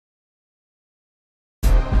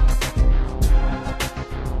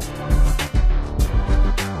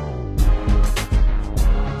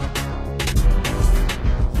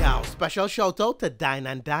special shout out to Dine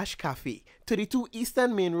and Dash Cafe, 32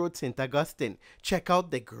 Eastern Main Road, St. Augustine. Check out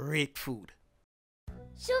the great food.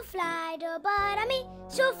 Shoo fly do bother me,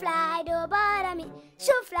 shoo fly do bother me,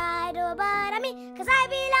 shoo fly do bother me, 'cause I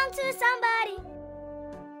belong to somebody.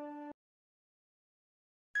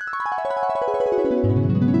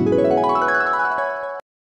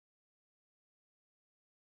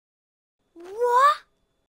 What?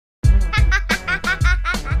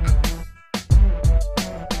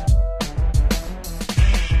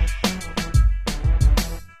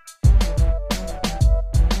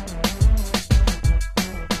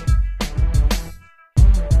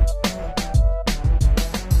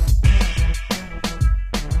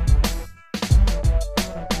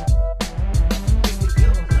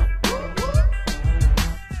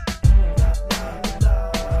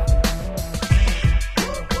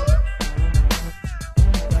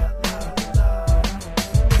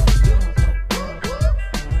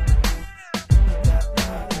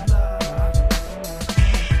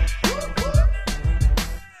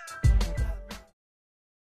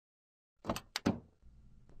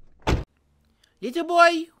 Little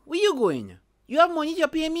boy, where you going? You have money to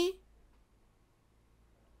pay me?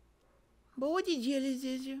 But what the jail is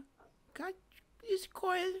this? God, this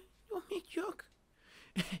coil, don't make joke.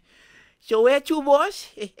 So where to, boss?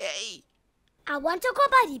 Hey. I want to go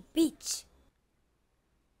by the beach.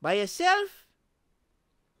 By yourself?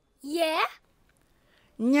 Yeah?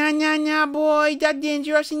 Nah, boy, that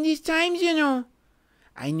dangerous in these times, you know.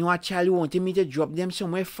 I know a child wanted me to drop them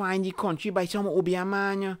somewhere far in the country by some Obia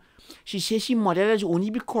man. She says she mother has only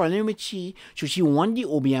be calling with she, so she want the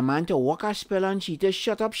Obia man to walk a spell on she to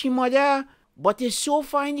shut up she mother. But it's so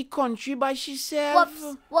far in the country by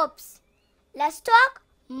herself. Whoops. Let's talk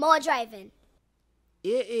more driving.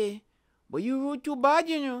 But you rude too bad,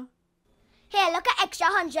 you know. Here, look at extra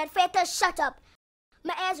 100 for you to shut up.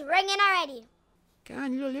 My ears ringing already.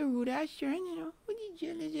 Can't little rude ass turn, you know. What the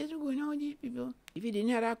jail is this going on with these people? If you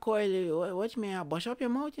didn't have that coil, watch me, I'll bust up your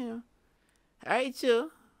mouth, you know. Alright,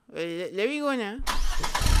 so, let me go now.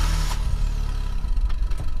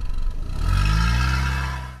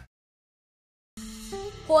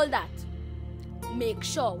 Hold that. Make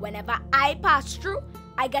sure whenever I pass through,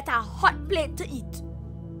 I get a hot plate to eat.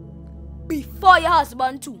 Before your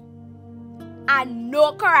husband too. And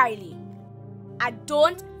no Karaili. I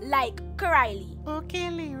don't like Karaili. Okay,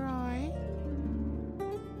 Leroy.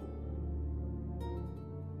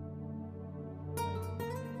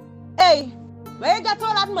 Hey, where you get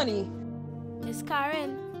all that money? Miss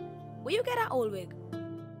Karen, where you get that old wig?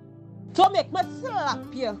 To make me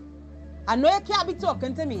slap you. I know you can't be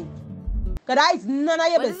talking to me. Cause that is none of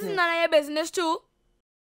your business. This is none of your business too.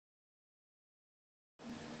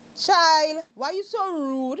 Child, why you so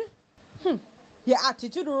rude? Your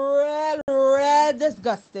attitude real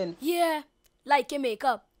disgusting. Yeah, like your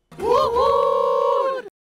makeup. Woohoo!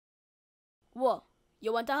 What?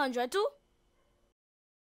 You want 100 too?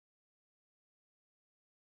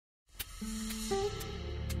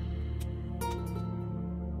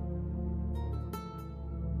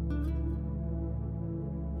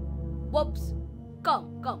 Whoops. Come.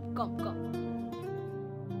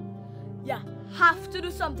 You have to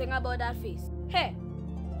do something about that face. Hey,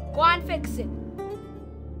 go and fix it.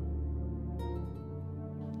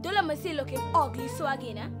 Don't let me see looking ugly so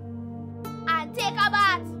again, eh? And take a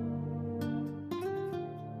bath.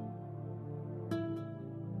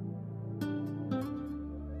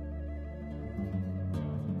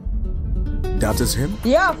 That is him?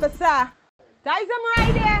 Yeah, officer. That is him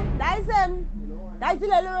right there. That is him. That's the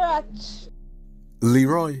little wretch.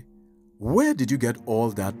 Leroy, where did you get all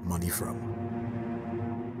that money from?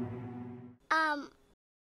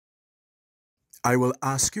 I will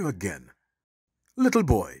ask you again. Little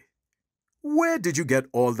boy, where did you get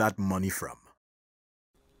all that money from?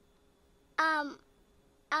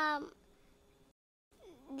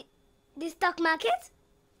 The stock market?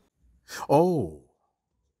 Oh,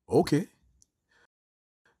 okay.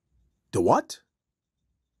 The what?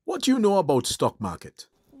 What do you know about stock market?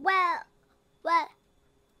 Well,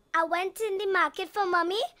 I went in the market for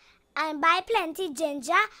mommy and buy plenty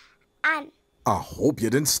ginger and... I hope you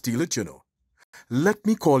didn't steal it, you know. Let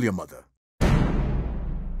me call your mother.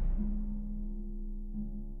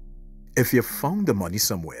 If you found the money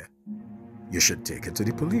somewhere, you should take it to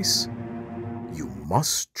the police. You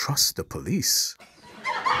must trust the police.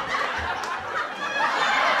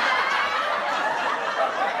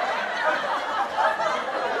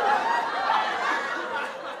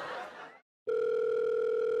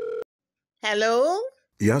 Hello?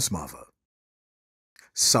 Yes, Marva.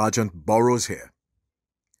 Sergeant Burroughs here.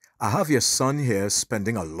 I have your son here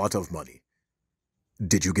spending a lot of money.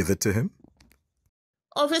 Did you give it to him?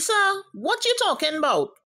 Officer, what you talking about?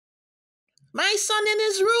 My son in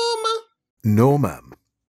his room. No, ma'am.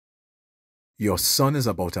 Your son is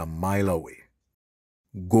about a mile away.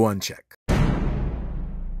 Go and check.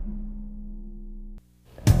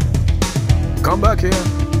 Come back here.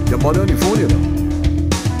 Your mother on the phone, you know.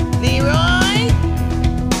 Leroy?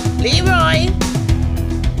 Leroy?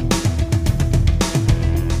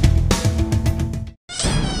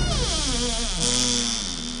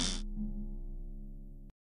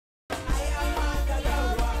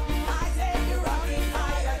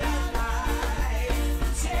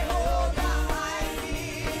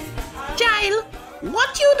 Child,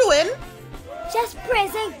 what you doing? Just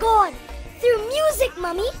praising God through music,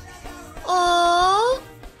 Mommy. Oh,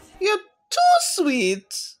 you're too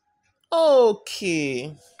sweet.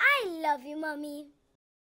 Okay. I love you, Mommy.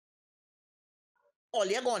 All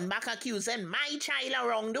you're going back accusing my child of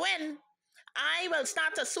wrongdoing. I will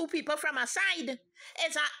start to sue people from my side.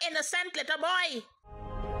 It's an innocent little boy.